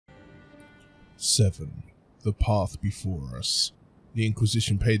7. The path before us. The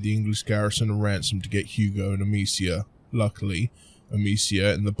Inquisition paid the English garrison a ransom to get Hugo and Amicia. Luckily,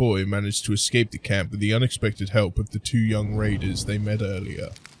 Amicia and the boy managed to escape the camp with the unexpected help of the 2 young raiders they met earlier.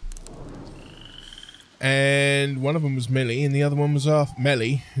 And one of them was Melly, and the other one was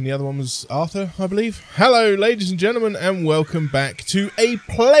Melly, and the other one was Arthur, I believe. Hello, ladies and gentlemen, and welcome back to A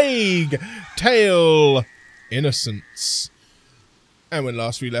Plague Tale: Innocence. And when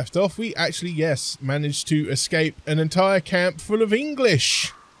last we left off, we actually, yes, managed to escape an entire camp full of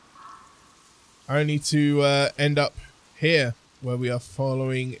English. Only to end up here, where we are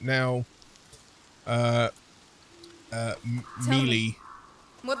following now Mealy.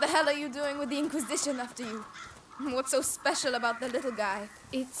 What the hell are you doing with the Inquisition after you? What's so special about the little guy?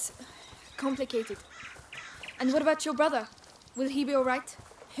 It's complicated. And what about your brother? Will he be alright?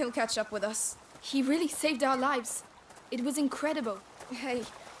 He'll catch up with us. He really saved our lives. It was incredible. Hey,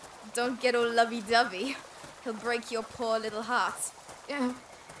 don't get all lovey-dovey. He'll break your poor little heart.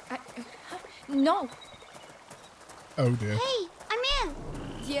 No. Oh dear. Hey, I'm in.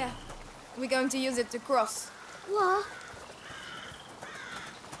 Yeah, we're going to use it to cross. What?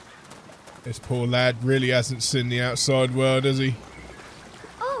 This poor lad really hasn't seen the outside world, has he?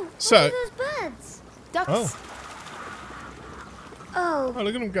 Oh, So- look at those birds. Ducks. Oh. Oh,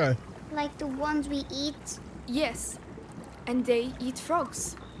 Look at him go. like the ones we eat? Yes. And they eat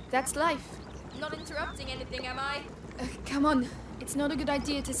frogs. That's life. Not interrupting anything, am I? Come on. It's not a good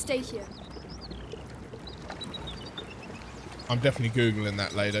idea to stay here. I'm definitely Googling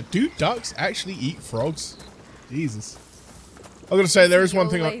that later. Do ducks actually eat frogs? Jesus. I'm going to say there is one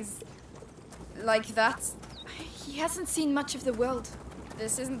thing Like that? He hasn't seen much of the world.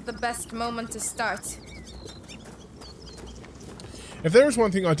 This isn't the best moment to start. If there is one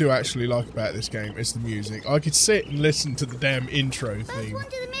thing I do actually like about this game, it's the music. I could sit and listen to the damn intro There's theme. one to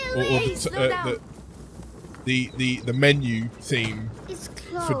the middle. Or Hey, slow down. the menu theme It's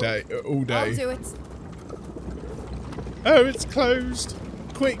closed. for all day. I'll do it. Oh, it's closed.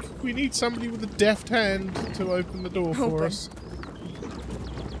 Quick, we need somebody with a deft hand to open the door for Open. us.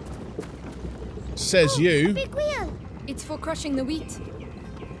 Says Oh, you. Big wheel. It's for crushing the wheat.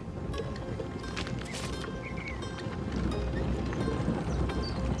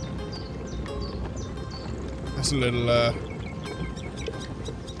 That's a little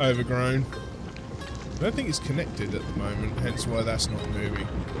overgrown. I don't think it's connected at the moment, hence why that's not moving.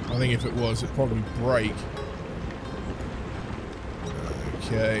 I think if it was, it'd probably break.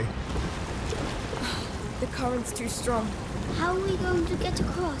 Okay. The current's too strong. How are we going to get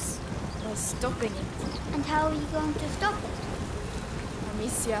across? By stopping it. And how are we going to stop it?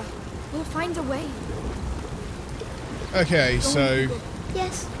 Amicia. We'll find a way. Okay, Go so on, Hugo.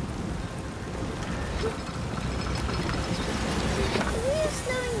 Yes. We're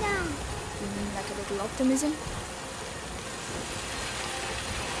slowing down. You mean like a little optimism?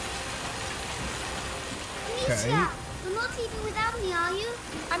 Amicia, you're not leaving without me, are you?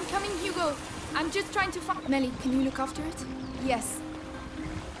 I'm coming, Hugo. I'm just trying to find... Melly, can you look after it? Yes.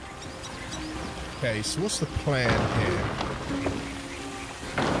 okay, so what's the plan here?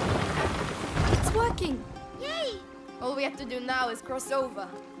 It's working. Yay! All we have to do now is cross over.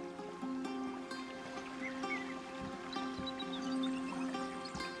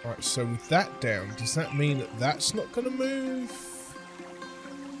 Alright, so with that down, does that mean that that's not going to move?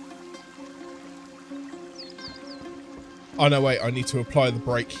 Oh no, wait, I need to apply the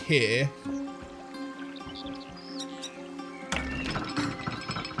brake here.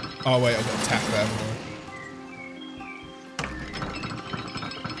 Oh wait, I've got to tap that, haven't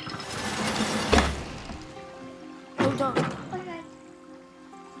I? Hold on. Okay.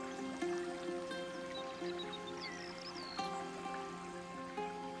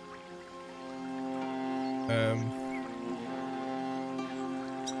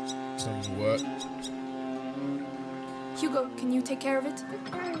 It's not going to work. Hugo, can you take care of it?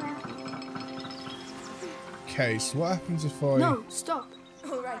 Very well. Okay, so what happens if I... No, stop.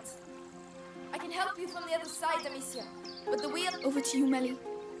 All right. I can help you from the other side, Amicia. But the wheel... Over to you, Melly.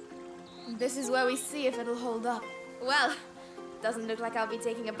 This is where we see if it'll hold up. Well, doesn't look like I'll be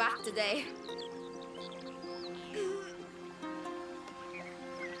taking a bath today.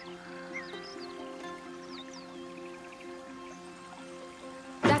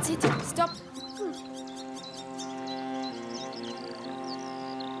 That's it. Stop.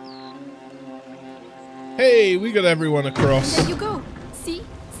 Hey, we got everyone across. There you go. See?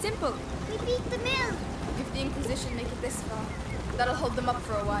 Simple. We beat the mill. If the Inquisition make it this far, that'll hold them up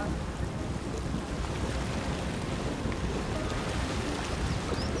for a while.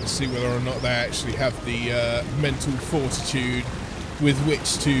 Let's see whether or not they actually have the mental fortitude with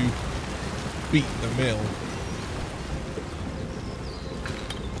which to beat the mill.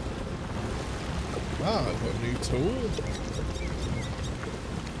 Ah, I've got a new tool.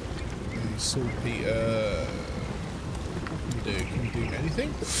 Saltpeter. What can we do? Can we do anything?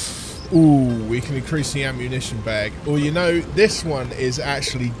 Ooh, we can increase the ammunition bag. Or you know, this one is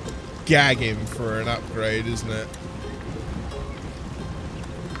actually gagging for an upgrade, isn't it?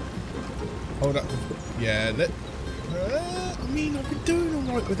 Hold up. Yeah, I mean, I've been doing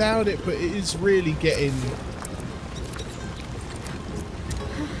alright without it, but it is really getting...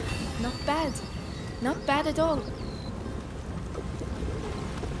 Not bad. Not bad at all.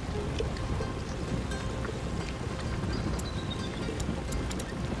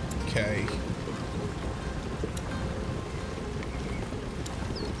 Okay.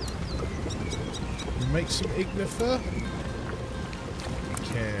 Make some ignifer. We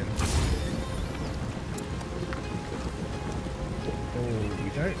can. Oh, we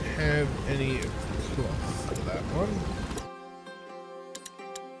don't have any of the cloth for that one.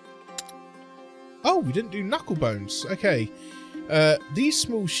 Oh, we didn't do knuckle bones. Okay. These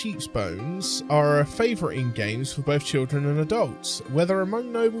small sheep's bones are a favourite in games for both children and adults. Whether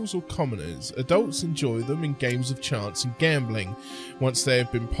among nobles or commoners, adults enjoy them in games of chance and gambling once they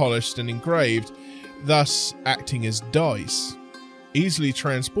have been polished and engraved, thus acting as dice. Easily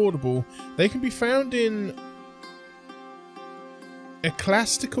transportable, they can be found in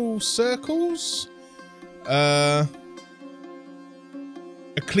ecclesiastical circles?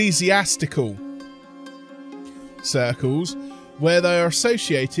 Ecclesiastical circles, where they are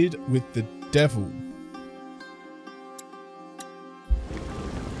associated with the devil.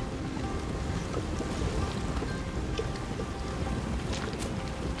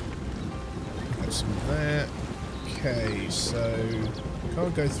 Have some of that. Okay, so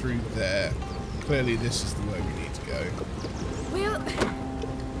can't go through there. Clearly this is the way we need to go. We'll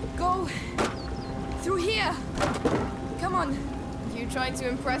go through here. Come on. You trying to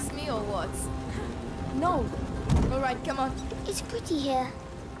impress me or what? No. Alright, come on. It's pretty here,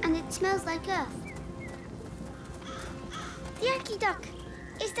 and it smells like earth. The aqueduct.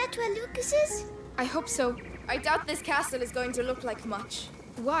 Is that where Lucas is? I hope so. I doubt this castle is going to look like much.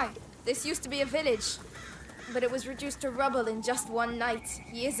 Why? This used to be a village, but it was reduced to rubble in just one night,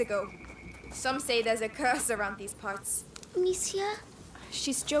 years ago. Some say there's a curse around these parts. Amicia?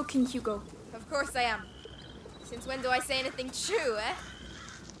 She's joking, Hugo. Of course I am. Since when do I say anything true, eh?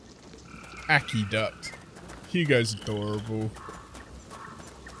 Aqueduct. Hugo's adorable.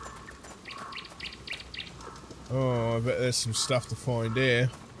 Oh, I bet there's some stuff to find here.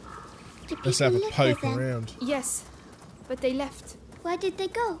 Let's have a poke around. Yes, but they left. Where did they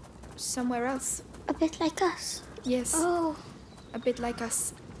go? Somewhere else. A bit like us. Yes. Oh. A bit like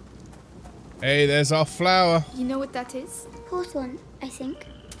us. Hey, there's our flower. You know what that is? Hawthorn, I think.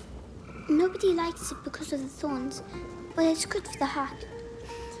 Nobody likes it because of the thorns, but it's good for the heart.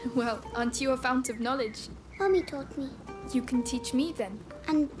 Well, aren't you a fount of knowledge? Mommy taught me. You can teach me then.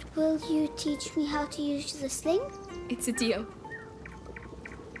 And will you teach me how to use the sling? It's a deal.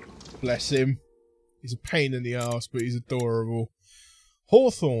 Bless him. He's a pain in the arse, but he's adorable.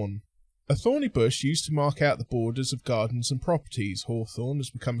 Hawthorn. A thorny bush used to mark out the borders of gardens and properties. Hawthorn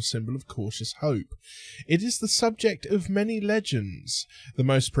has become a symbol of cautious hope. It is the subject of many legends, the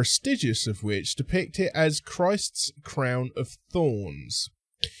most prestigious of which depict it as Christ's crown of thorns.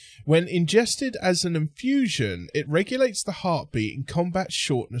 When ingested as an infusion, it regulates the heartbeat and combats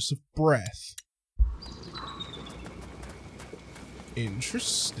shortness of breath.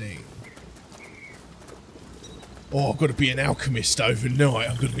 Interesting. Oh, I've got to be an alchemist overnight.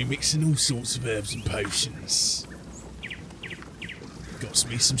 I've got to be mixing all sorts of herbs and potions. Got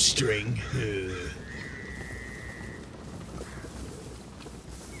me some string.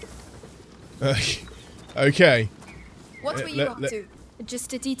 Okay. What were you up to?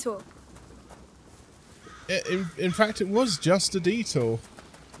 Just a detour. In fact, it was just a detour.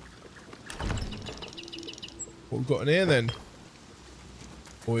 What we've got in here then?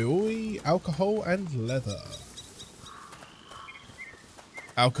 Oi oi, alcohol and leather.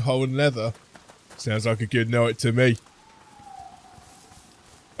 Alcohol and leather. Sounds like a good night to me.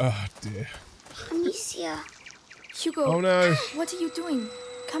 Oh dear. Amicia. Hugo. Oh no. What are you doing?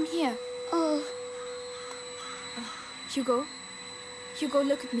 Come here. Oh. Hugo. Hugo,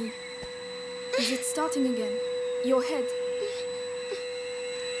 look at me. Is it starting again? Your head.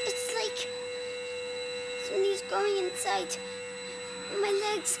 It's like somebody's growing inside. My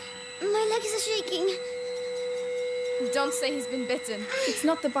legs are shaking. Don't say he's been bitten. It's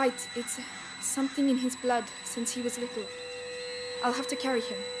not the bite. It's something in his blood since he was little. I'll have to carry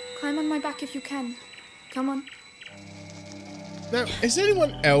him. Climb on my back if you can. Come on. Now, has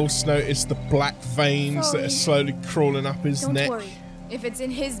anyone else noticed the black veins that are slowly crawling up his neck? Don't worry. If it's in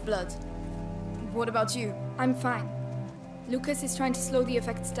his blood. What about you? I'm fine. Lucas is trying to slow the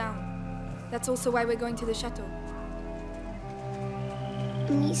effects down. That's also why we're going to the chateau.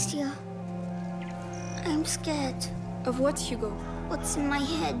 Amicia, I'm scared. Of what, Hugo? What's in my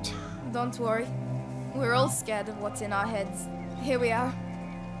head? Don't worry. We're all scared of what's in our heads. Here we are.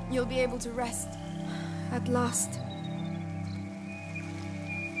 You'll be able to rest. At last.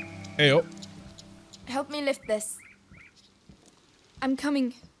 Hey up. Help me lift this. I'm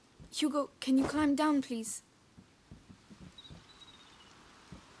coming. Hugo, can you climb down, please?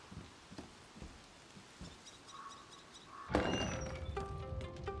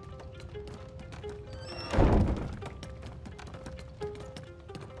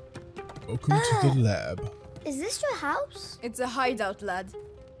 Welcome to the lab. Is this your house? It's a hideout, lad.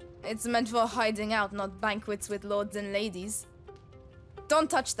 It's meant for hiding out, not banquets with lords and ladies. Don't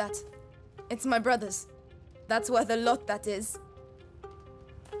touch that. It's my brother's. That's worth a lot, that is.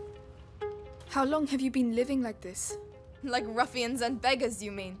 How long have you been living like this? Like ruffians and beggars,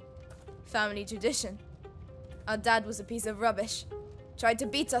 you mean? Family tradition. Our dad was a piece of rubbish. Tried to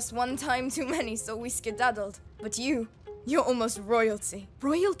beat us one time too many, so we skedaddled. But you're almost royalty.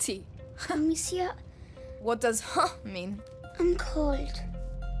 Royalty? Amicia, What does huh mean? I'm cold.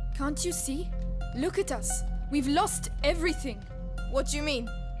 Can't you see? Look at us. We've lost everything. What do you mean?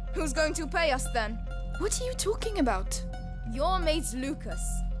 Who's going to pay us then? What are you talking about? Your mate Lucas.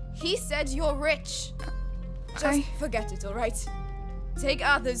 He said you're rich. Just forget it, alright? Take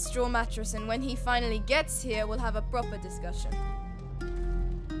Arthur's straw mattress, and when he finally gets here, we'll have a proper discussion.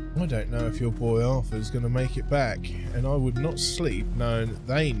 I don't know if your boy Arthur's going to make it back, and I would not sleep knowing that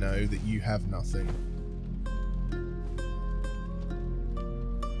they know that you have nothing.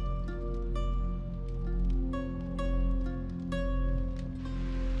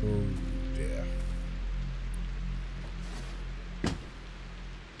 Oh dear.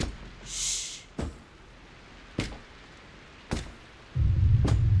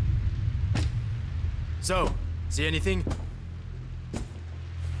 So, see anything?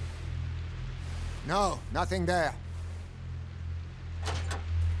 No, nothing there.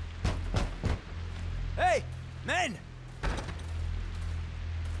 Hey, men!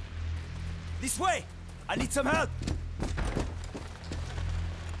 This way! I need some help!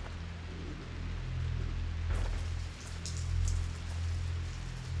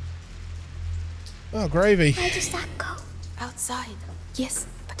 Oh, gravy. Where does that go? Outside. Yes,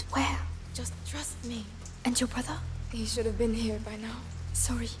 but where? Just trust me. And your brother? He should have been here by now.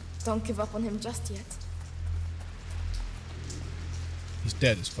 Sorry. Don't give up on him just yet. He's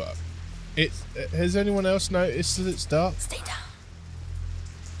dead as fuck. Has anyone else noticed that it's dark? Stay down.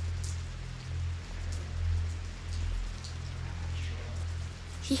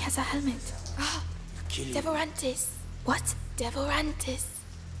 He has a helmet. Kill him. Devorantis. What? Devorantis.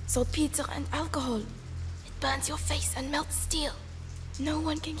 Saltpeter and alcohol. It burns your face and melts steel. No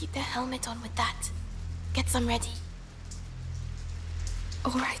one can keep their helmet on with that. Get some ready.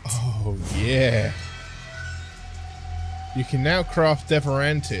 All right. Oh, yeah. You can now craft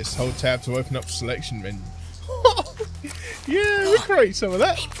Devorantis. Hold tab to open up selection menu. Yeah, we'll create some of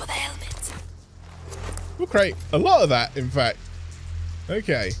that. Aim for the helmet. We'll create a lot of that, in fact.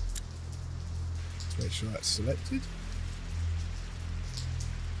 Okay. Let's make sure that's selected.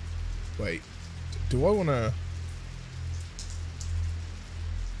 Wait. Do I want to...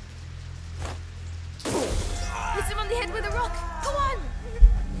 Hit him on the head with a rock! Go on!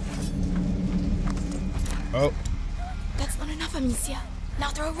 Oh. That's not enough, Amicia. Now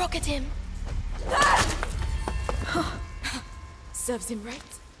throw a rock at him. Serves him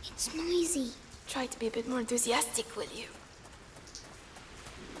right. It's noisy. Try to be a bit more enthusiastic, will you?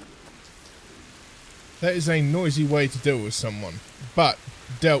 That is a noisy way to deal with someone. But,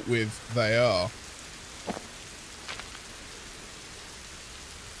 dealt with, they are.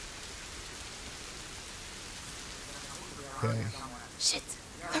 Okay. Shit.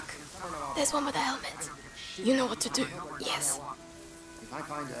 Look. There's one with a helmet. You know what to do. Yes. If I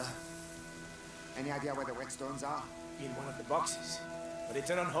find her, any idea where the whetstones are? In one of the boxes. But it's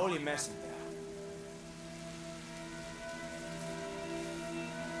an unholy mess in there.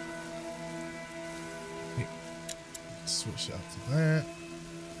 Switch it up to that.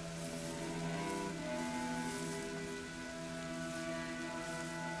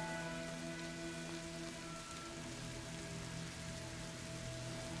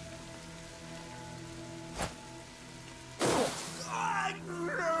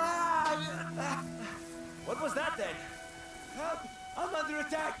 What was that then? Help! I'm under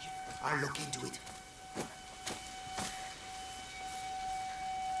attack! I'll look into it.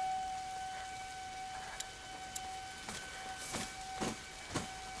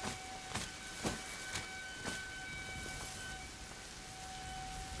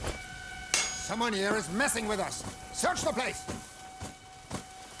 Someone here is messing with us. Search the place.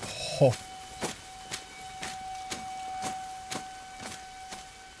 Oh.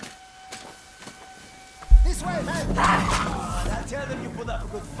 This way, man. I'll tell them you put up a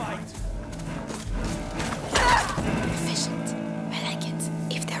good fight. Efficient. I like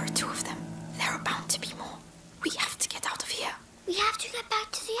it. If there are two of them, there are bound to be more. We have to get out of here. We have to get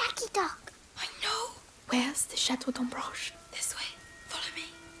back to the Aki dock. I know. Where's the Chateau d'Ambrage? This way. Follow me.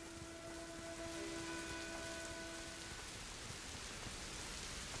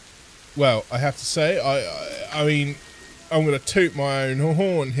 Well, I have to say, I mean, I'm going to toot my own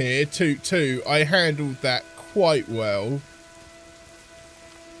horn here. Toot toot. I handled that quite well.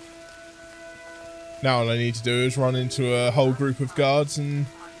 Now all I need to do is run into a whole group of guards and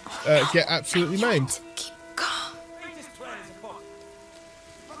get absolutely maimed. Keep calm.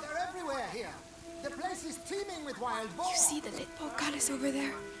 But they're everywhere here. The place is teeming with wild boars. You see the lit portcullis over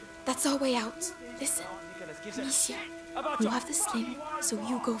there? That's our way out. Listen, Amicia, you have the sling, so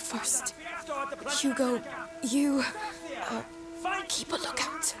you go first. Hugo, you keep a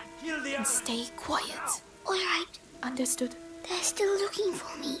lookout and stay quiet. All right. Understood? They're still looking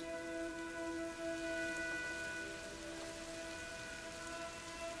for me.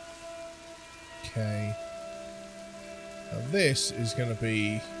 Okay. Now this is going to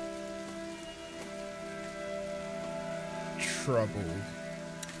be trouble.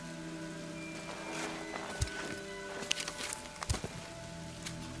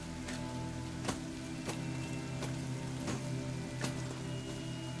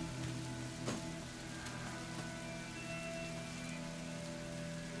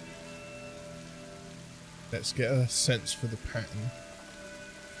 Let's get a sense for the pattern.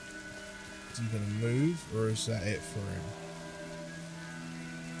 Is he going to move, or is that it for him?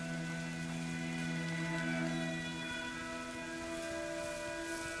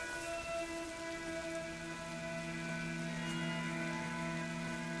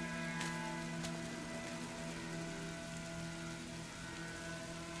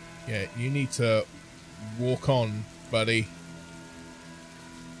 Yeah, you need to walk on, buddy.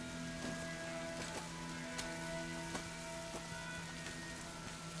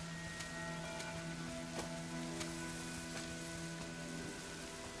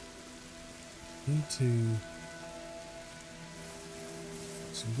 Need to.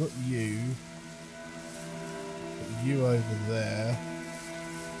 So we've got you. Got you over there.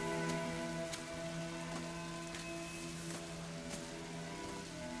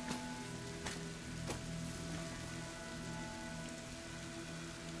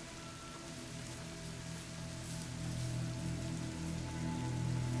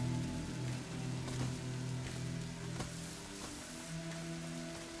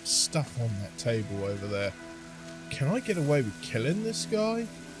 Stuff on that table over there. Can I get away with killing this guy?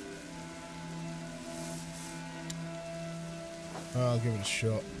 I'll give it a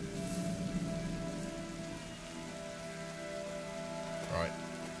shot. Right.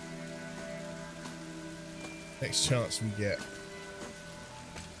 Next chance we get.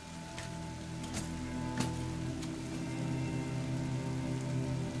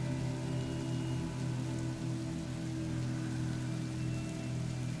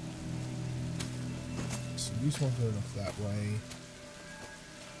 Use one going off that way.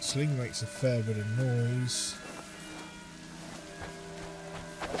 Sling makes a fair bit of noise.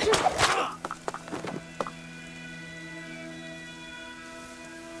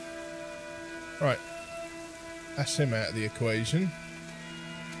 Right. That's him out of the equation.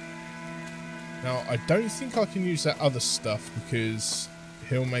 Now, I don't think I can use that other stuff because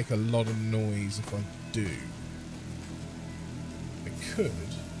he'll make a lot of noise if I do. I could.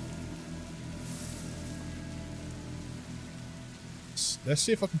 Let's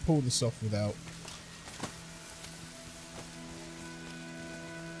see if I can pull this off without.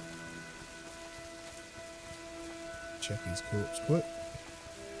 Check his corpse quick.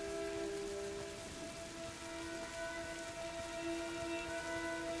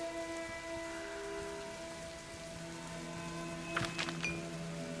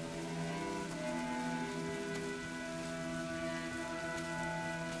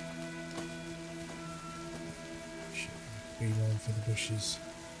 Beeline for the bushes.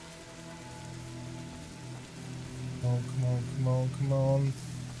 Come on, come on, come on, come on.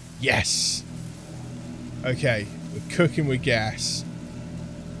 Yes! Okay, we're cooking with gas.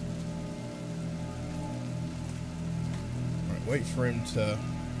 Right, wait for him to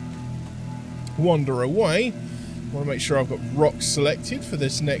wander away. Want to make sure I've got rocks selected for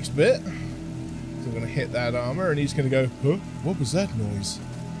this next bit. So I'm going to hit that armor and he's going to go, huh? What was that noise?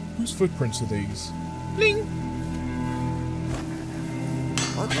 Whose footprints are these? Bling!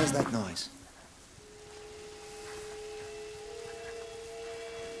 What was that noise?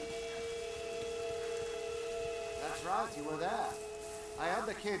 That's right, you were there. I heard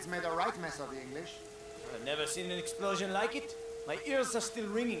the kids made a right mess of the English. I've never seen an explosion like it. My ears are still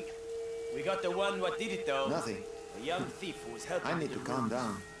ringing. We got the one what did it though. Nothing. A young thief who was helping. I need to calm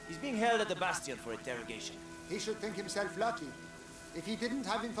down. He's being held at the Bastion for interrogation. He should think himself lucky. If he didn't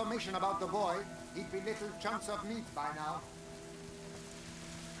have information about the boy, he'd be little chunks of meat by now.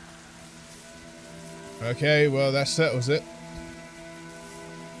 Okay, well, that settles it.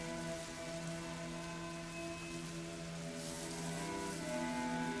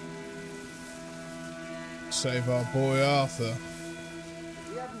 Save our boy Arthur. If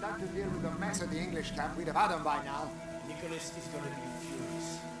we hadn't had to deal with the mess at the English camp, we'd have had him by now. Nicholas is gonna be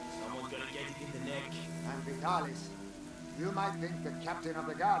furious. Someone's gonna get it in the neck. And Vitalis. You might think the captain of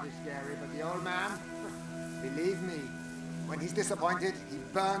the guard is scary, but the old man, believe me, when he's disappointed, he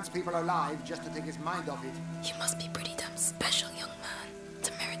burns people alive just to take his mind off it. You must be pretty damn special, young man,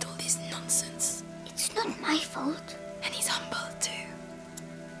 to merit all this nonsense. It's not my fault. And he's humble, too.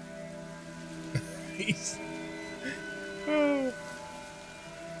 He's... Oh.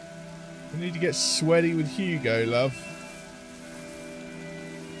 I need to get sweaty with Hugo, love.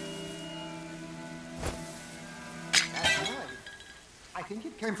 That's right. I think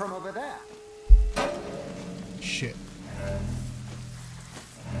it came from over there. Shit.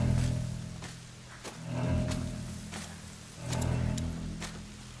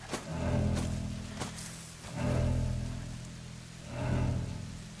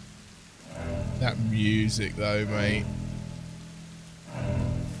 That music, though, mate.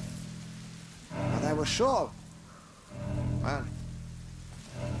 But I was sure. Well.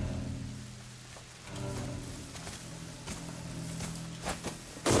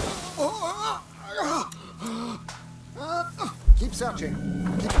 Keep searching.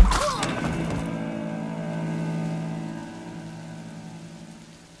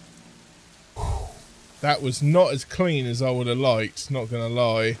 That was not as clean as I would have liked, not gonna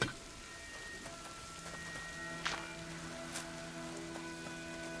lie.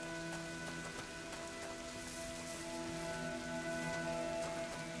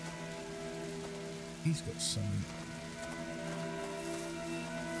 He's got some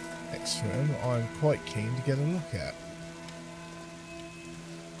extra I'm quite keen to get a look at.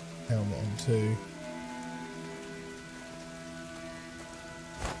 Helmet on too.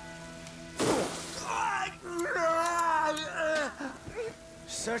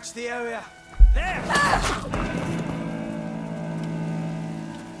 Search the area. There!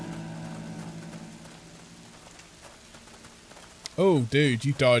 Oh, dude,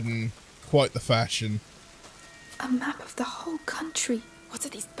 you died in quite the fashion. A map of the whole country. What are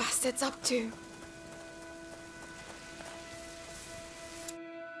these bastards up to?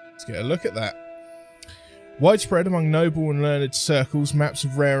 Let's get a look at that. Widespread among noble and learned circles, maps are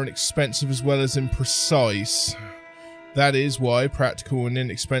rare and expensive as well as imprecise. That is why practical and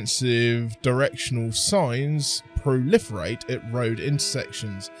inexpensive directional signs proliferate at road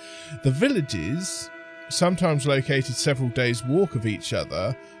intersections. The villages, sometimes located several days' walk of each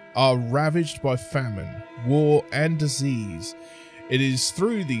other, are ravaged by famine, war and disease. It is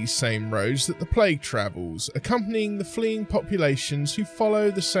through these same roads that the plague travels, accompanying the fleeing populations who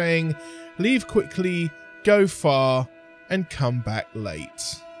follow the saying, "Leave quickly, go far, and come back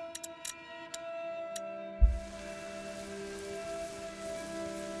late."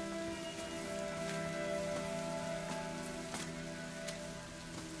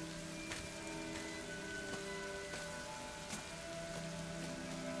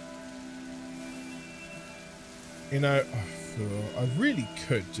 You know, I really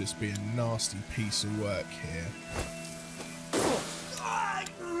could just be a nasty piece of work here.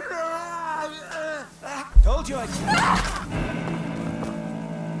 Told you I'd...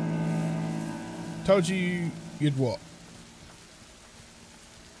 Told you you'd what?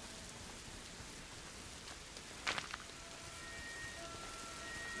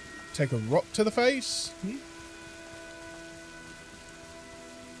 Take a rock to the face? Hmm?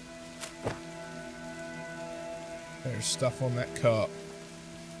 There's stuff on that cart.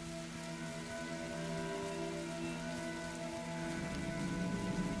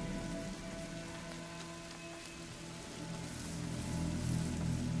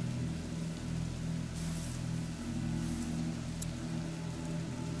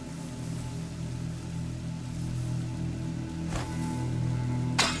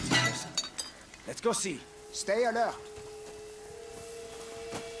 Let's go see. Stay alert.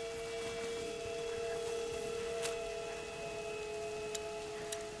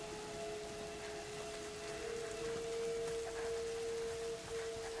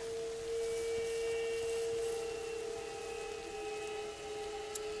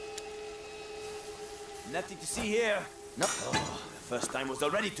 Nothing to see here. No. Oh, the first time was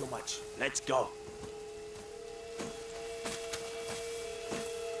already too much. Let's go.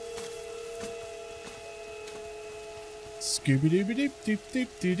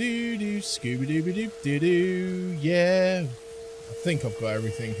 Scooby-Dooby-Doop-Doop-Doop-Doo-Doo, Scooby-Dooby-Doop-Doo-Doo, yeah. I think I've got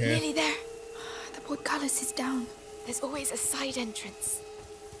everything here. Nearly there. The portcullis is down. There's always a side entrance.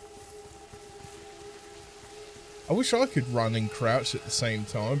 I wish I could run and crouch at the same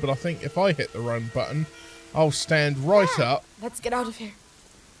time, but I think if I hit the run button, I'll stand right up. Let's get out of here.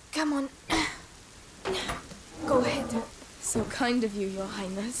 Come on. Go ahead. So kind of you, Your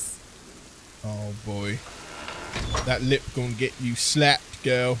Highness. Oh boy. That lip gonna get you slapped,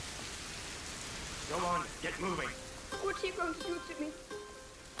 girl. Go on, get moving. What are you going to do to me?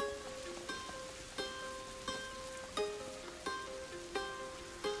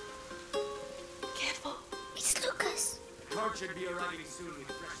 Careful. It's Lucas. The cart should be arriving soon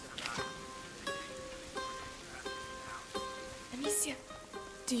with fresh supplies. Amicia,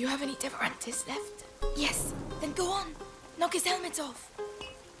 do you have any Devorantes left? Yes. Then go on. Knock his helmet off.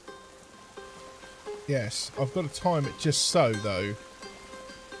 Yes, I've got to time it just so, though.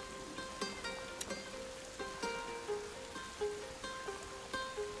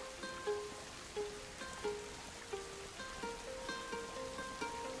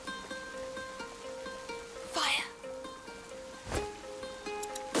 Fire.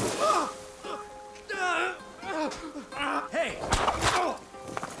 Hey!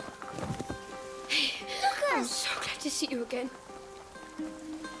 I'm so glad to see you again.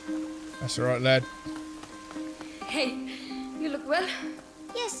 That's alright, lad. Hey, you look well.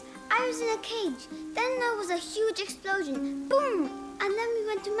 Yes, I was in a cage. Then there was a huge explosion. Boom! And then we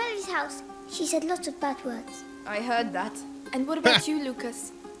went to Melly's house. She said lots of bad words. I heard that. And what about you,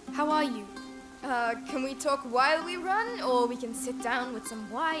 Lucas? How are you? Can we talk while we run? Or we can sit down with some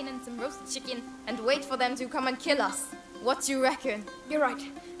wine and some roast chicken and wait for them to come and kill us? What do you reckon? You're right.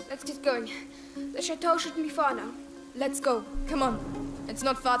 Let's get going. The chateau shouldn't be far now. Let's go. Come on. It's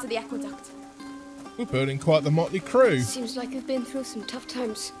not far to the aqueduct. We're building quite the motley crew. Seems like we've been through some tough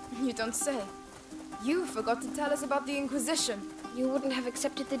times. You don't say. You forgot to tell us about the Inquisition. You wouldn't have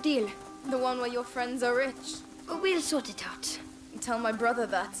accepted the deal. The one where your friends are rich. But we'll sort it out. Tell my brother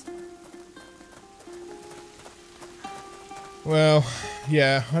that. Well,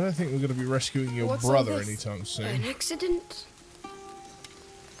 yeah, I don't think we're going to be rescuing your What's all brother this? anytime soon. An accident?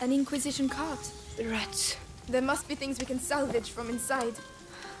 An Inquisition cart. The rats. There must be things we can salvage from inside.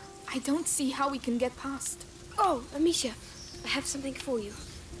 I don't see how we can get past. Oh, Amicia, I have something for you.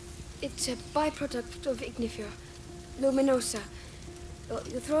 It's a byproduct of Ignifer, Luminosa.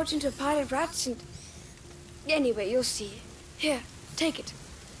 You throw it into a pile of rats and... Anyway, you'll see. Here, take it.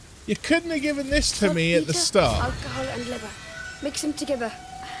 You couldn't have given this to me at the start. Alcohol and liver. Mix them together.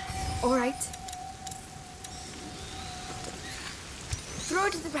 All right. Throw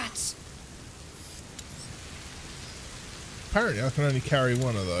it at the rats. Apparently I can only carry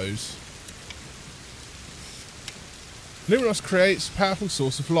one of those. Luminos creates a powerful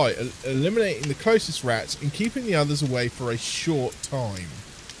source of light, eliminating the closest rats and keeping the others away for a short time.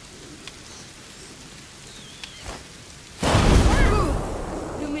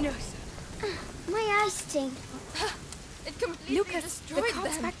 Luminosa. My eyes sting. It completely Lucas, destroyed the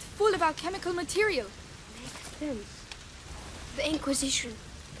cart's them. packed full of alchemical material. Makes sense. The Inquisition.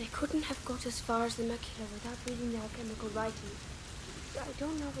 They couldn't have got as far as the macula without reading the alchemical writing. I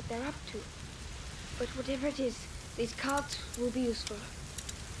don't know what they're up to. But whatever it is, these carts will be useful.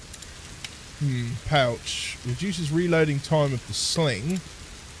 Pouch. Reduces reloading time of the sling.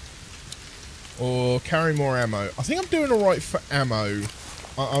 Or carry more ammo. I think I'm doing alright for ammo.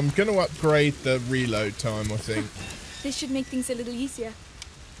 I'm going to upgrade the reload time, I think. This should make things a little easier.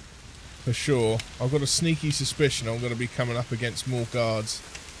 For sure. I've got a sneaky suspicion I'm going to be coming up against more guards.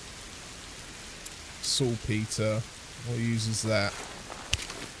 Saltpeter. What uses that?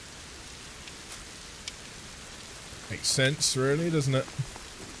 Makes sense, really, doesn't it?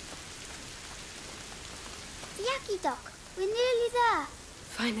 The Yaki Dock. We're nearly there.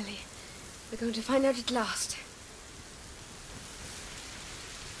 Finally. We're going to find out at last.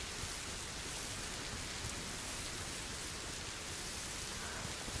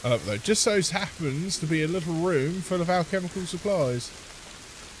 I love it though. Just so happens to be a little room full of alchemical supplies.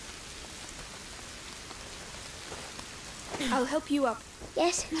 I'll help you up.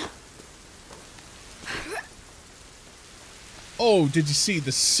 Yes. Oh, did you see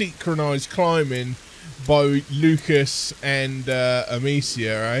the synchronized climbing by Lucas and Amicia,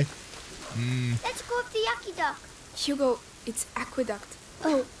 eh? Let's go up the Yaki Dock. Hugo, it's aqueduct.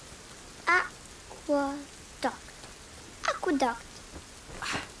 Oh, aqueduct. Aqueduct.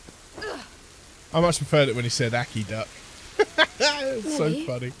 I much preferred it when he said Aki Duck. It's so Nelly?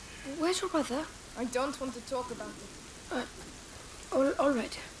 funny. Where's your brother? I don't want to talk about it. All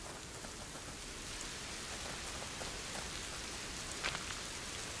right.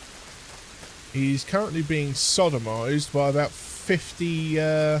 He's currently being sodomized by about 50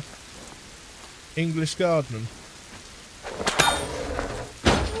 English guardsmen.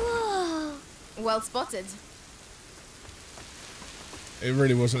 Whoa! Well spotted. It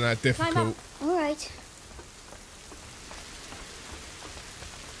really wasn't that difficult. All right.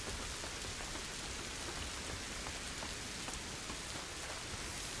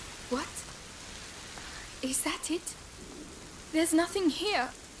 What? Is that it? There's nothing here.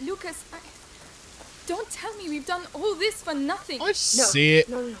 Lucas, don't tell me we've done all this for nothing. I see it.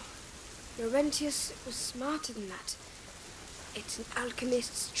 No. Laurentius was smarter than that. It's an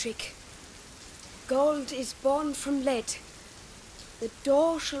alchemist's trick. Gold is born from lead. The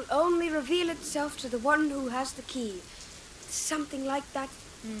door shall only reveal itself to the one who has the key. Something like that.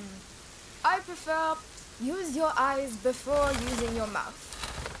 I prefer use your eyes before using your mouth.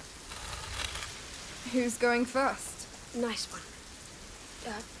 Who's going first? Nice one.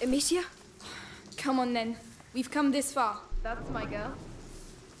 Amicia? Come on then. We've come this far. That's my girl.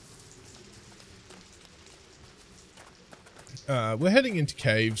 We're heading into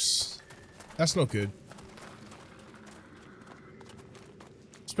caves. That's not good.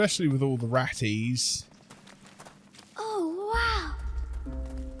 Especially with all the ratties. Oh, wow.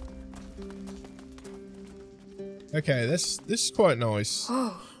 Okay, this is quite nice.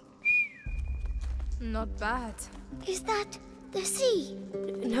 Oh, Not bad. Is that the sea?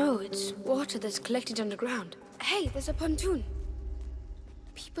 no, it's water that's collected underground. Hey, there's a pontoon.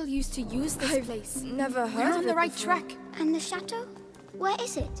 People used to use this place. Never heard We're of on it the right before. track. And the chateau? Where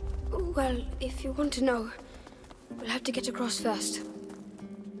is it? Well, if you want to know, we'll have to get across first.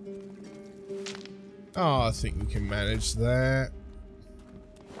 Oh, I think we can manage that.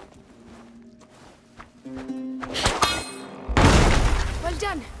 Well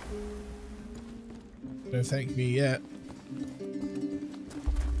done. Don't thank me yet.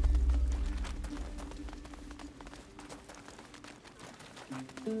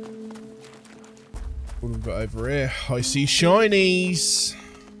 What have we got over here? I see shinies.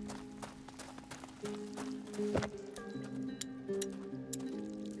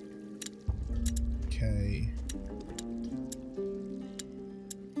 Okay.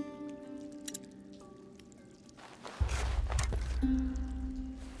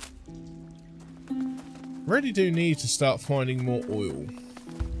 Really do need to start finding more oil.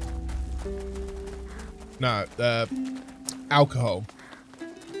 No, alcohol.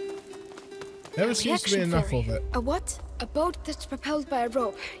 Never seems to be reaction enough ferry. of it. A what? A boat that's propelled by a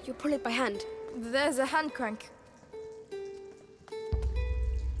rope. You pull it by hand. There's a hand crank.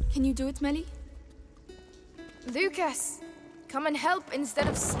 Can you do it, Melly? Lucas, come and help instead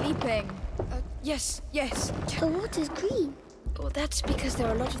of sleeping. Yes. The water's green. Oh, that's because there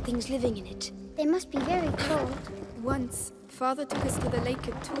are a lot of things living in it. They must be very cold. Once, Father took us to the lake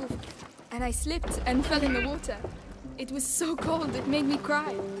at Tours, and I slipped and fell in the water. It was so cold, it made me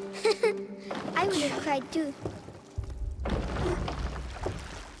cry. I would have cried too.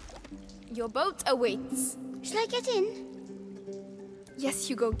 Your boat awaits. Shall I get in? Yes,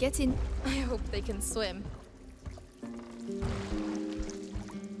 Hugo, get in. I hope they can swim.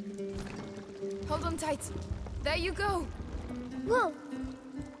 Hold on tight. There you go. Whoa!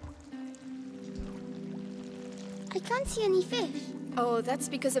 I can't see any fish. Oh, that's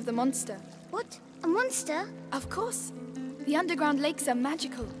because of the monster. What? A monster? Of course. The underground lakes are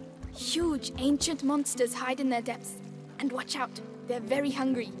magical. Huge, ancient monsters hide in their depths. And watch out, they're very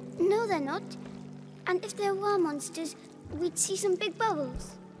hungry. No, they're not. And if there were monsters, we'd see some big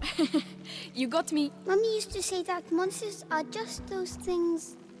bubbles. You got me. Mummy used to say that monsters are just those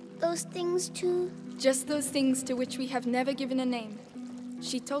things to... Just those things to which we have never given a name.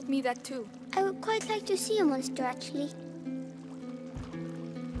 She told me that too. I would quite like to see a monster, actually.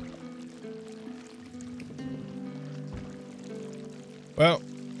 Well,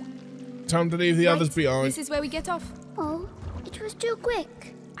 time to leave the others behind. This is where we get off. Oh, it was too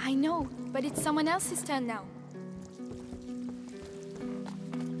quick. I know, but it's someone else's turn now.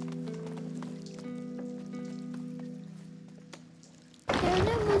 There are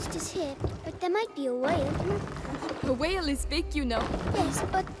no monsters here, but there might be a whale. A whale is big, you know. Yes,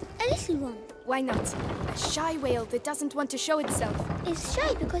 but a little one. Why not? A shy whale that doesn't want to show itself. It's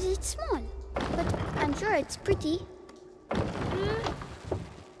shy because it's small, but I'm sure it's pretty.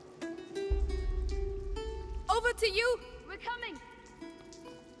 Over to you! We're coming!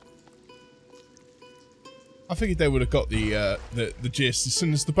 I figured they would have got the gist as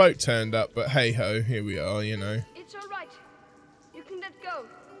soon as the boat turned up, but hey ho, here we are, you know. It's all right. You can let go.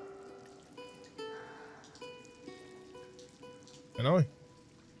 And I.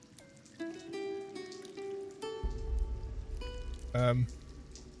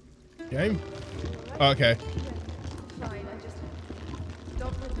 Game? Oh, okay. Fine, I just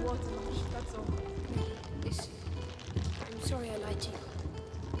don't put water much, that's all. I'm sorry I lied to you.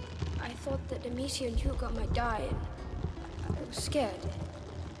 I thought that Amicia and Hugo might die, and I was scared.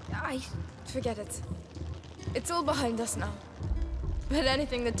 Forget it. It's all behind us now. But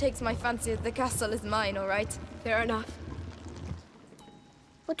anything that takes my fancy at the castle is mine, alright? Fair enough.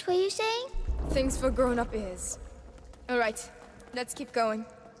 What were you saying? Things for grown-up ears. Alright, let's keep going.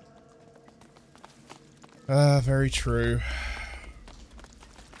 Very true.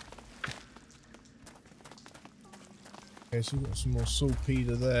 Okay, so we've got some more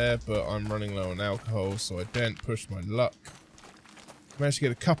saltpeter there, but I'm running low on alcohol, so I don't push my luck. Managed to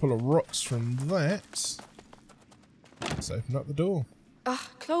get a couple of rocks from that. Let's open up the door.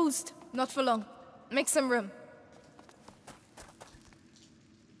 Closed. Not for long. Make some room.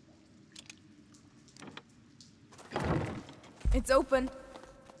 It's open.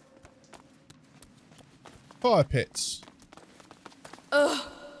 Fire pits.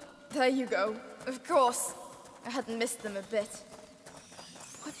 There you go. Of course. I hadn't missed them a bit.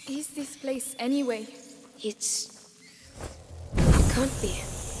 What is this place anyway? It can't be. I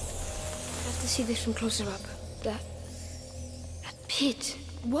have to see this from closer up. That pit.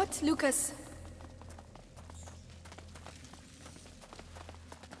 What, Lucas?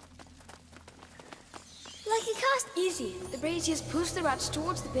 Like a cast. Easy. The braziers push the rats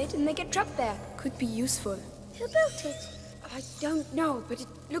towards the pit and they get trapped there. Could be useful. Who built it? I don't know, but it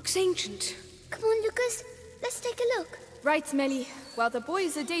looks ancient. Come on, Lucas. Let's take a look. Right, Melly. While the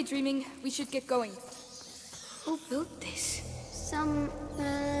boys are daydreaming, we should get going. Who built this? Some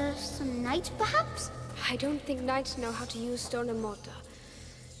knight, perhaps? I don't think knights know how to use stone and mortar.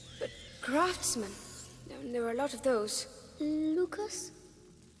 But craftsmen. There are a lot of those. Lucas?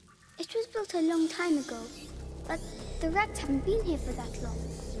 It was built a long time ago, but the rats haven't been here for that long.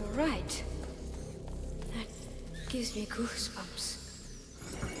 You're right. That gives me goosebumps.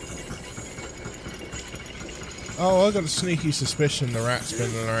 Oh, I got a sneaky suspicion the rat's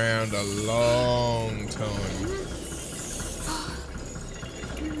been around a long time.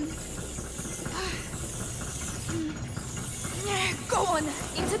 Go on!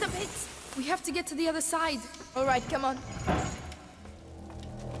 Into the pit! We have to get to the other side. Alright, come on.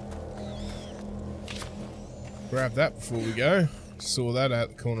 Grab that before we go. Saw that out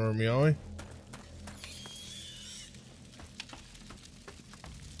the corner of my eye.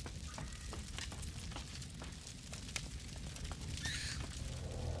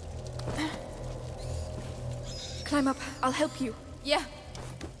 Climb up. I'll help you. Yeah.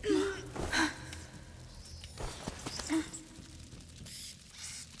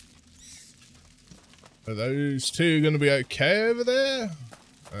 Are those two going to be okay over there?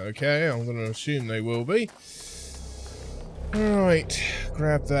 Okay, I'm going to assume they will be. Alright,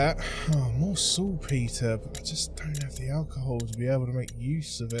 grab that. Oh, more saltpeter, but I just don't have the alcohol to be able to make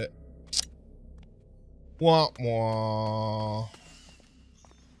use of it. Wah wah.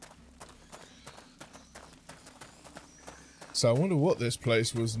 So I wonder what this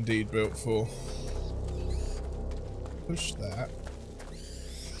place was indeed built for. Push that.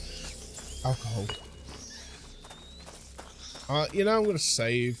 Alcohol. You know, I'm going to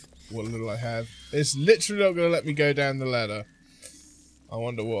save what little I have. It's literally not going to let me go down the ladder. I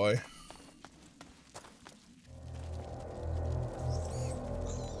wonder why.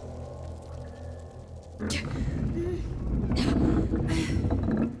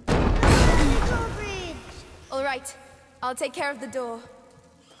 All right. I'll take care of the door.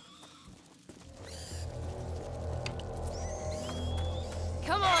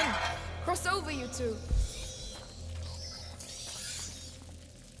 Come on! Cross over, you two.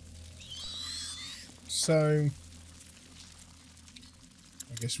 So,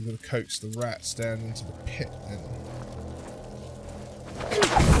 I guess we're going to coax the rats down into the pit then. There's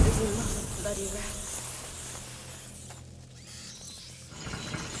a lot of bloody rats.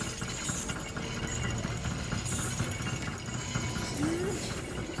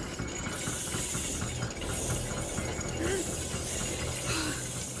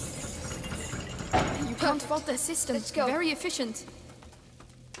 You can't fault their system. Let's go. Very efficient.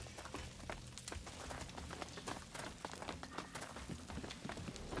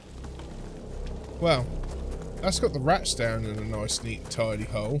 Well, that's got the rats down in a nice, neat, tidy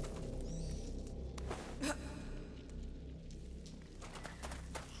hole.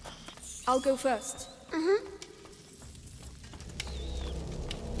 I'll go first.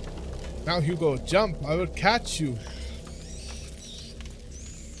 Now, Hugo, jump. I will catch you.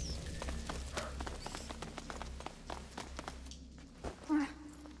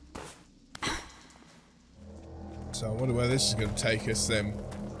 So I wonder where this is going to take us then.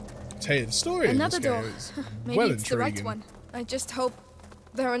 Tell you the story of Another this door. game is Maybe well it's the right intriguing. one. I just hope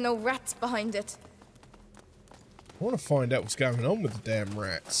there are no rats behind it. I want to find out what's going on with the damn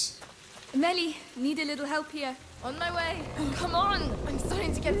rats. Melly, need a little help here. On my way. Come on. I'm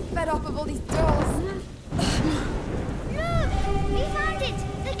starting to get fed up of all these doors. Look! We found it!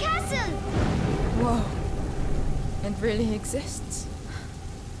 The castle! Whoa. It really exists.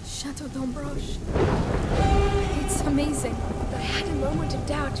 Chateau d'Ambrage. It's amazing. I had a moment of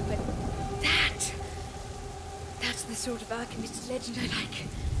doubt, but that's the sort of alchemist's legend I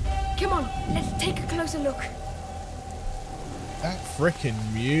like. Come on, let's take a closer look. That frickin'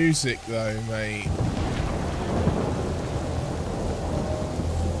 music though, mate.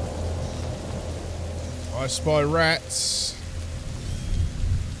 I spy rats.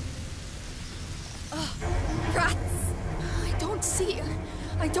 Rats!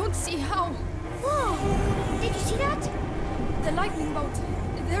 I don't see how. Whoa! Did you see that? The lightning bolt.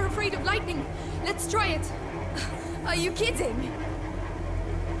 They're afraid of lightning. Let's try it. Are you kidding?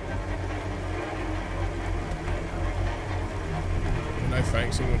 No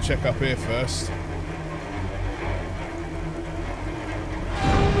thanks, I'm gonna check up here first.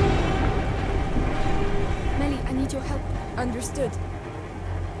 Melly, I need your help. Understood.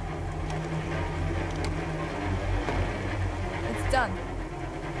 It's done.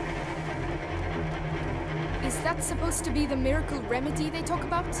 Is that supposed to be the miracle remedy they talk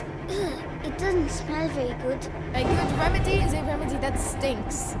about? Ugh, it doesn't smell very good. A good remedy is a remedy that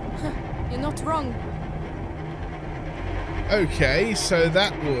stinks. You're not wrong. Okay, so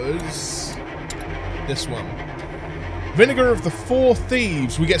that was this one. Vinegar of the Four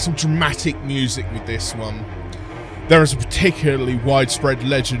Thieves. We get some dramatic music with this one. There is a particularly widespread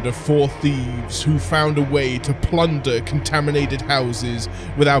legend of four thieves who found a way to plunder contaminated houses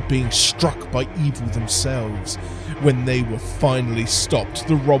without being struck by evil themselves. When they were finally stopped,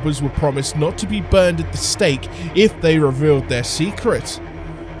 the robbers were promised not to be burned at the stake if they revealed their secret.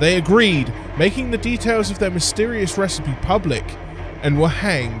 They agreed, making the details of their mysterious recipe public, and were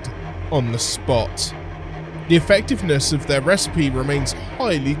hanged on the spot. The effectiveness of their recipe remains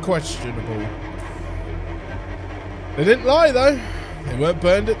highly questionable. They didn't lie though, they weren't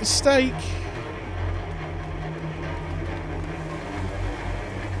burned at the stake.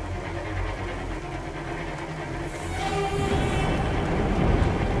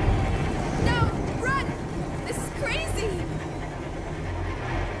 No! Run! This is crazy!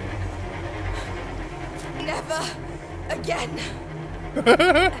 Never again!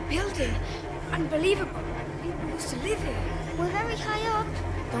 A building. Unbelievable. People used to live here. We're very high up.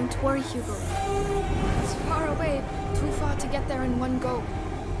 Don't worry, Hugo. It's far away, too far to get there in one go.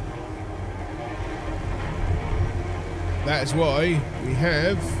 That is why we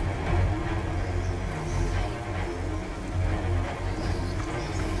have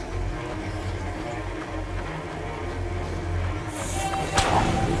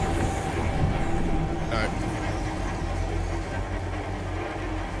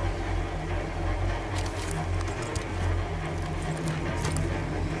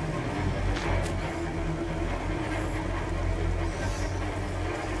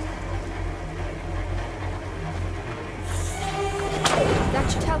That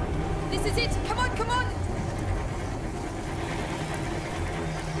should help. This is it! Come on, come on!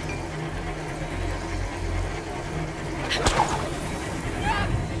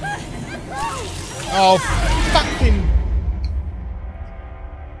 oh fucking.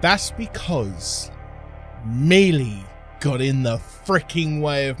 That's because melee got in the freaking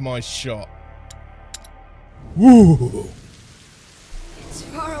way of my shot. Woo! It's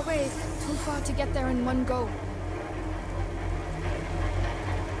far away, too far to get there in one go.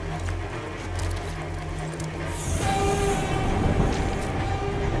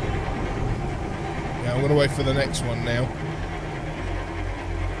 Yeah, I'm gonna wait for the next one now.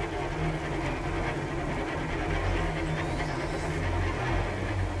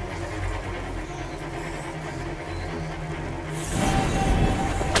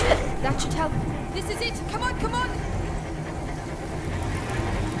 That should help. This is it! Come on, come on!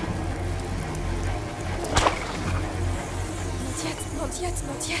 Not yet, not yet,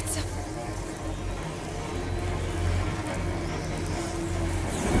 not yet.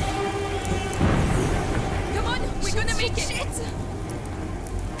 Come on, we're gonna make it! Shit.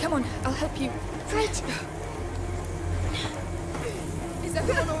 Come on, I'll help you. Right. Is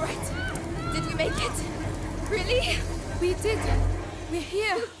everyone alright? Did we make it? Really? We did. We're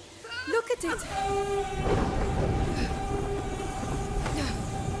here. Look at it.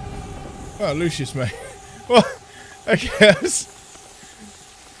 Oh, Lucius, mate. Well, I guess.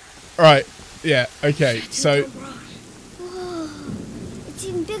 Right. Yeah. Okay. So. Whoa. It's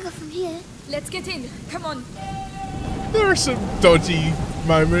even bigger from here. Let's get in. Come on. There are some dodgy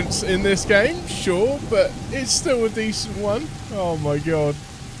moments in this game, sure, but it's still a decent one. Oh my god.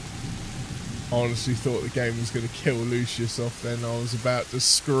 I honestly thought the game was going to kill Lucius off then. I was about to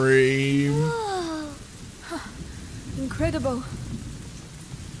scream. Whoa. Incredible.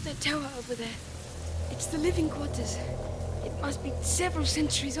 The tower over there. It's the living quarters. It must be several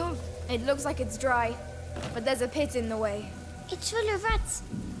centuries old. It looks like it's dry, but there's a pit in the way. It's full of rats.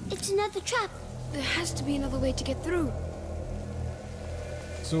 It's another trap. There has to be another way to get through.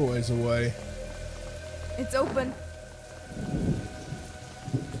 There's always a way. It's open.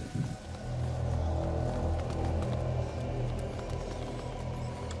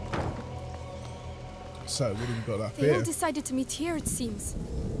 So, what have we got up They all here? decided to meet here, it seems.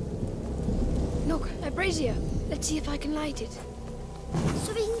 Look, a brazier. Let's see if I can light it.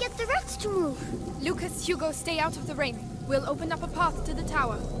 So we can get the rats to move. Lucas, Hugo, stay out of the rain. We'll open up a path to the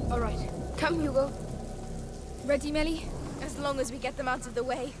tower. All right. Come, Hugo. Ready, Melly? As long as we get them out of the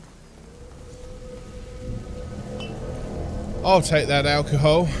way. I'll take that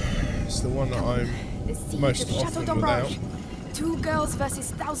alcohol. It's the one that I'm The siege most of Chateau often d'Ombrage. without. 2 girls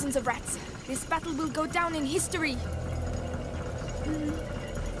versus thousands of rats. This battle will go down in history.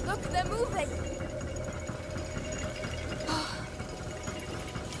 Look, they're moving.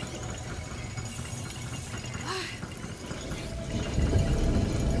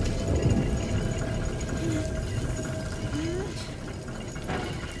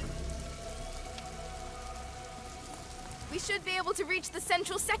 We should be able to reach the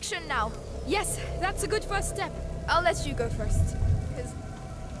central section now. Yes, that's a good first step. I'll let you go first, because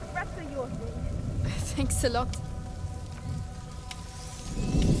rats are yours. Thanks a lot.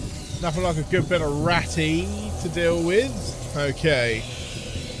 Nothing like a good bit of ratty to deal with. Okay.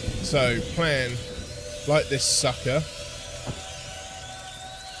 So, plan. Light this sucker.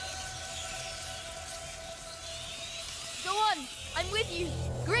 Go on, I'm with you.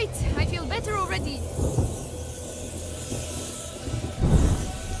 Great, I feel better already.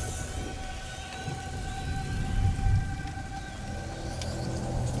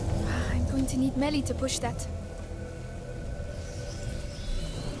 I'm going to need Melly to push that.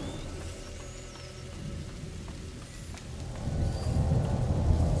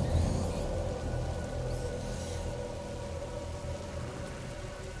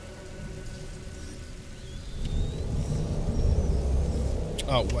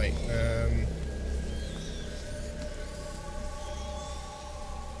 Oh, wait.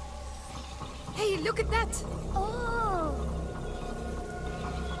 Hey, look at that! Oh.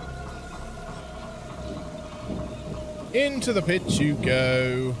 Into the pit you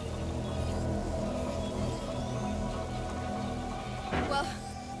go. Well,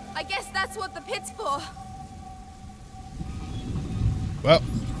 I guess that's what the pit's for. Well,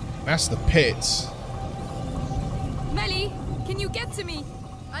 that's the pits. Melly, can you get to me?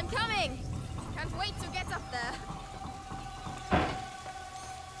 I'm coming. Can't wait to get up there.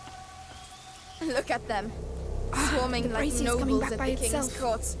 Look at them. Swarming The like brazier is coming nobles back at by the king's itself.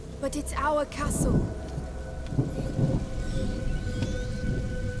 court. But it's our castle.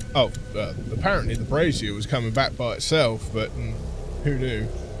 Oh, apparently the brazier was coming back by itself, but who knew?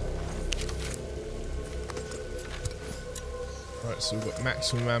 Right, so we've got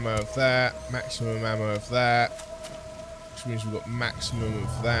maximum ammo of that, maximum ammo of that, which means we've got maximum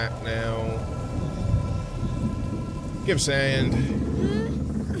of that now. Give us a hand.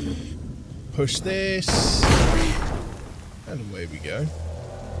 Push this. And away we go.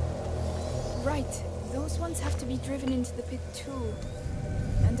 Right, those ones have to be driven into the pit too.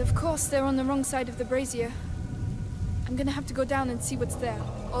 And of course they're on the wrong side of the brazier. I'm gonna have to go down and see what's there.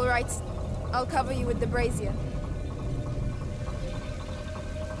 All right, I'll cover you with the brazier.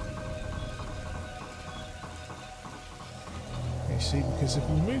 You see, because if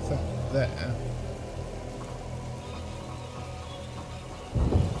we move that there,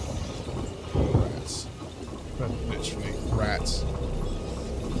 rats, but literally rats.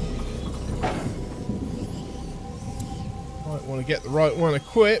 Might want to get the right one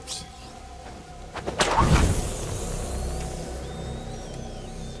equipped.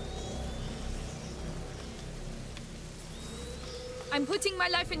 I'm putting my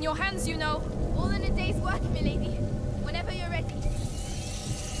life in your hands, you know. All in a day's work, milady. Whenever you're ready.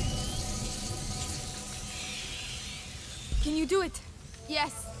 Can you do it?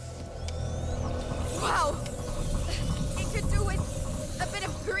 Yes. Wow. It could do with a bit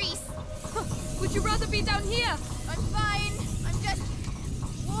of grease. be down here. I'm fine. I'm just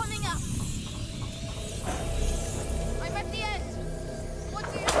warming up. I'm at the end.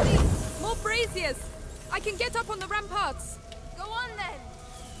 What do you see? More braziers. I can get up on the ramparts. Go on then.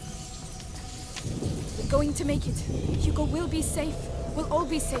 We're going to make it. Hugo will be safe. We'll all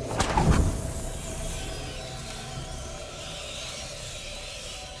be safe.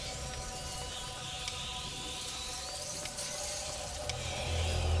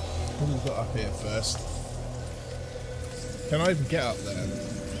 What have we got up here first? Can I even get up there?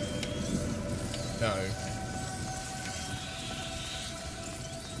 No.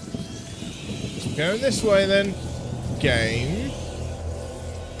 Going this way then. Game.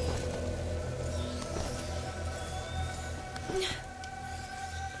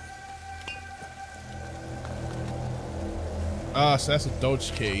 Ah, so that's a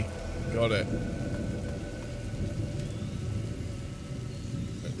dodge key. Got it.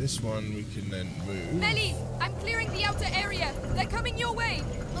 But this one we can then move. Melly, I'm clearing the outer area. They're coming your way.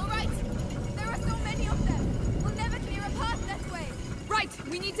 All right. There are so many of them. We'll never clear a path that way. Right,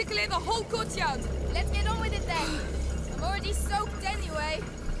 we need to clear the whole courtyard. Let's get on with it then. I'm already soaked anyway.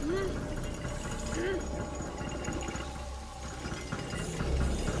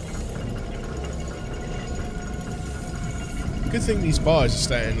 Good thing these bars are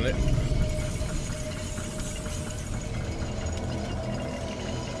staying lit.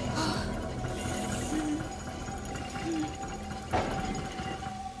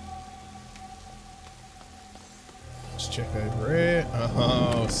 Let's check over here.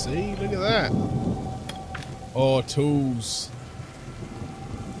 Oh, see? Look at that. Oh, tools.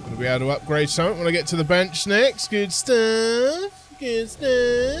 Gonna be able to upgrade something when I get to the bench next. Good stuff. Good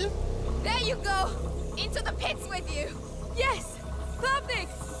stuff. There you go. Into the pits with you. Yes,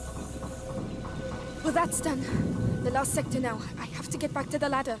 perfect. Well, that's done. The last sector now. I have to get back to the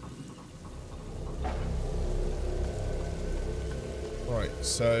ladder. Right,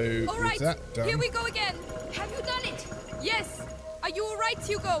 so All with right, that done. here we go again. Have you done it? Yes. Are you all right,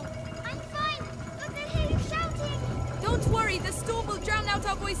 Hugo? I'm fine, but I hear you shouting. Don't worry, the storm will drown out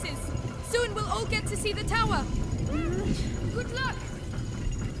our voices. Soon we'll all get to see the tower. Good luck.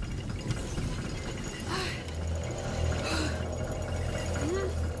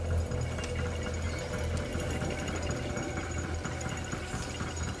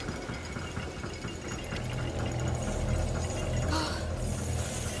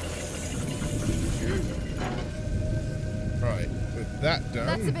 Right, with that done.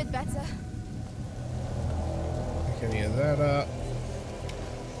 That's a bit better. Pick any of that up.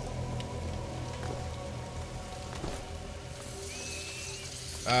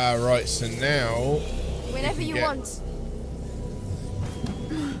 Ah, right, so now... Whenever you get- want.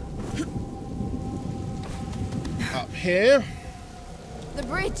 Up here. The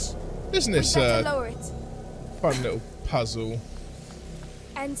bridge. Isn't We'd this better a lower it. fun little puzzle?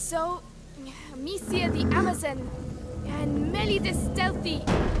 And so, Amicia the Amazon and Melly the Stealthy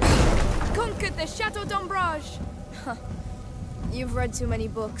Conquered the Chateau d'Ombrage. You've read too many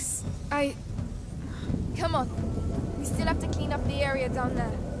books. Come on. We still have to clean up the area down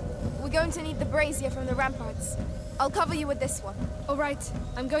there. We're going to need the brazier from the ramparts. I'll cover you with this one. All right,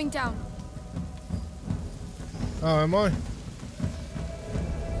 I'm going down. Oh, am I?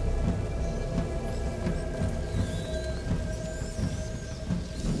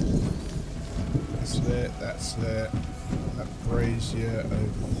 That's it, that's it. That brazier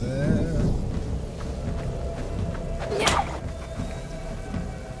over there.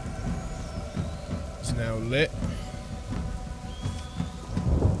 It's now lit.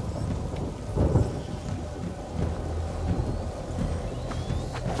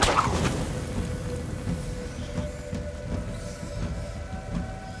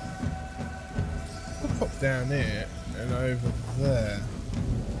 Pop down here and over there.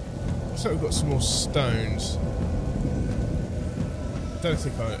 So we've got some more stones. Don't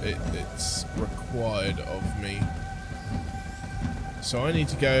think it's required of me. So I need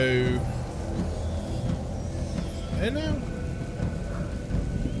to go there now.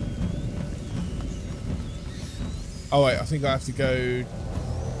 Oh wait, I think I have to go.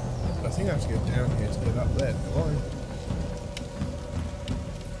 I think I have to go down here to get up there. Do I?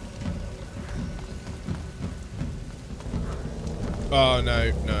 Oh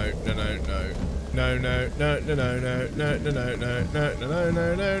no, no, no, no, no. No, no, no, no, no, no, no, no, no, no, no, no,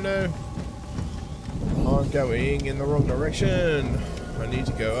 no, no, no. I'm going in the wrong direction. I need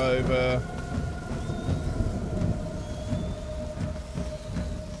to go over.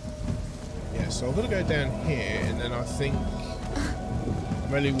 Yeah, so I'm gonna go down here, and then I think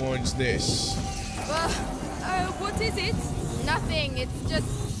Melly winds this. What is it? Nothing. It's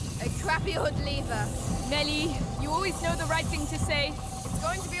just A crappy old lever. Melly, you always know the right thing to say. It's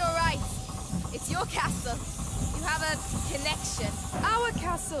going to be alright. It's your castle. You have a connection. Our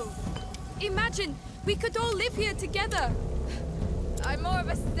castle. Imagine, we could all live here together. I'm more of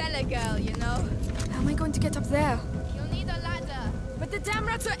a cellar girl, you know. How am I going to get up there? You'll need a ladder. But the damn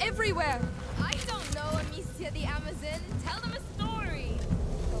rats are everywhere. I don't know, Amicia the Amazon. Tell them a story.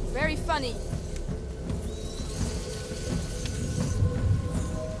 Oh, very funny.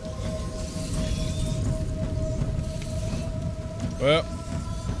 Well.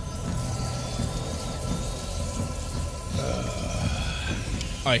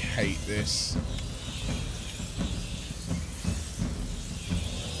 I hate this.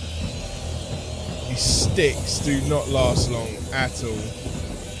 These sticks do not last long at all.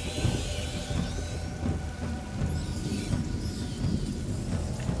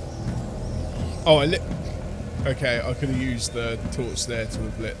 Oh, okay, I could have used the torch there to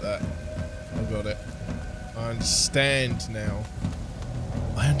have lit that. I got it. I understand now.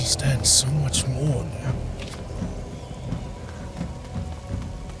 I understand so much more now.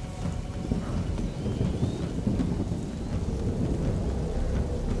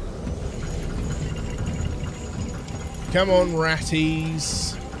 Come on,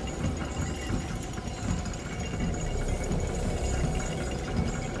 ratties.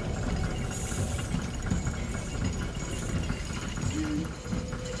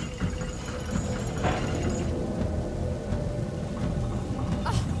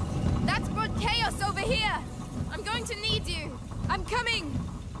 That's brought chaos over here. I'm going to need you. I'm coming.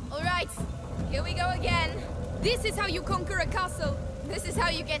 All right, here we go again. This is how you conquer a castle. This is how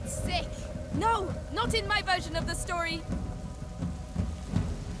you get sick. No, not in my version of the story.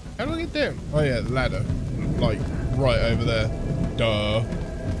 How do I get down? Oh yeah, the ladder. Like, right over there. Duh.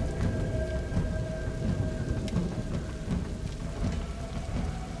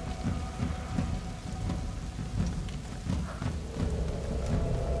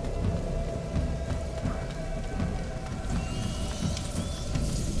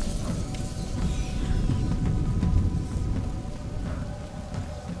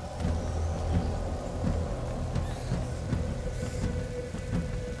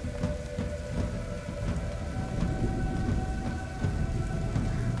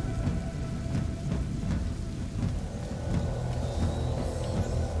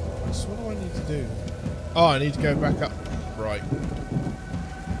 What do I need to do? Oh, I need to go back up. Right.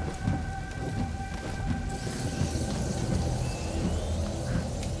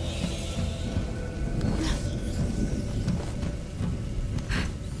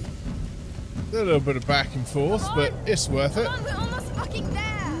 A little bit of back and forth, but it's worth it. Come on, we're almost fucking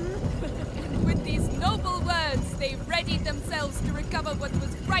there. With these noble words, they readied themselves to recover what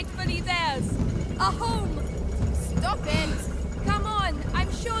was rightfully theirs. A home. Stop it. Come on,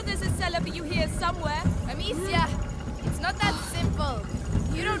 I'm sure there's a cellar for you here somewhere. Amicia, it's not that simple.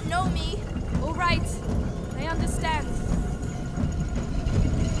 You don't know me. All right, I understand.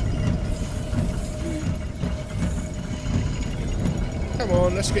 Come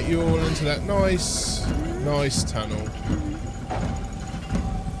on, let's get you all into that nice tunnel.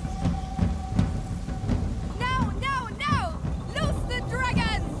 No, no, no! Loose the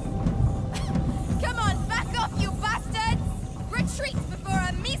dragons! Come on, back off, you bastards! Retreat before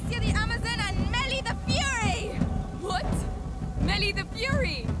Amicia the Amazon and Melly the Fury! What? Melly the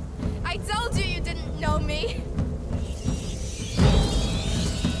Fury? I told you you didn't know me.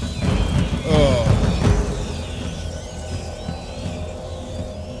 Oh.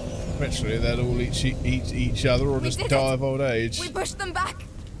 Eventually they'll all eat each other or just die of old age. We pushed them back.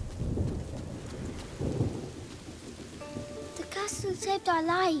 The castle saved our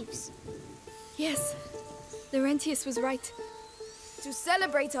lives. Yes, Laurentius was right. To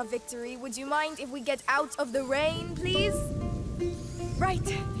celebrate our victory, would you mind if we get out of the rain, please? Right,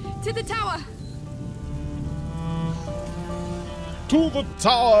 to the tower. To the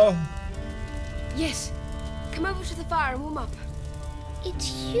tower! Yes, come over to the fire and warm up. It's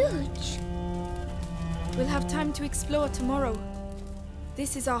huge. We'll have time to explore tomorrow.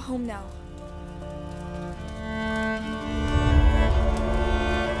 This is our home now.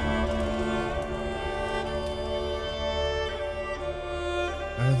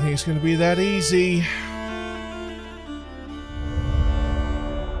 I don't think it's going to be that easy.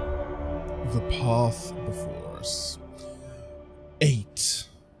 The path before us. 8.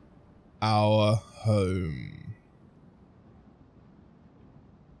 Our home.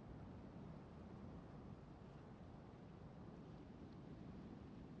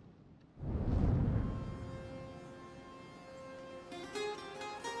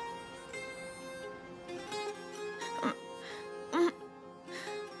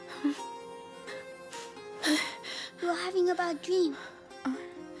 about a dream.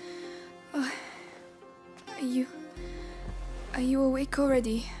 Are you awake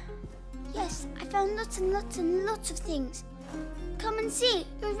already? Yes, I found lots and lots and lots of things. Come and see.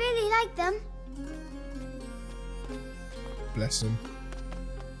 You'll really like them. Bless him.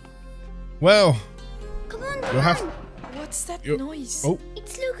 Well, Come on, you'll have. What's that You're- noise? Oh,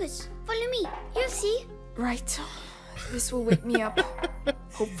 It's Lucas. Follow me. You'll see. Right. This will wake me up.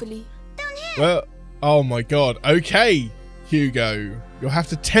 Hopefully. Down here. well. Oh my God. Okay, Hugo, you'll have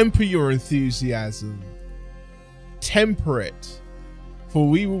to temper your enthusiasm. Temper it, for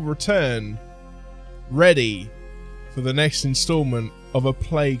we will return ready for the next installment of A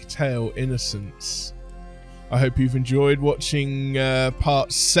Plague Tale: Innocence. I hope you've enjoyed watching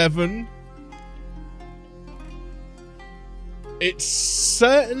part 7. It's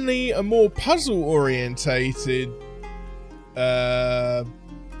certainly a more puzzle orientated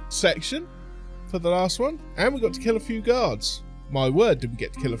section for the last one, and we got to kill a few guards. My word, did we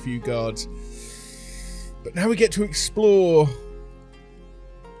get to kill a few guards. But now we get to explore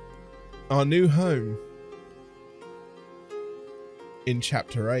our new home in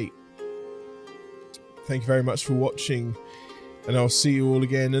Chapter 8. Thank you very much for watching, and I'll see you all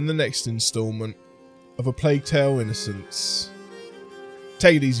again in the next installment of A Plague Tale: Innocence.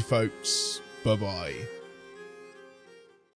 Take it easy, folks. Bye-bye.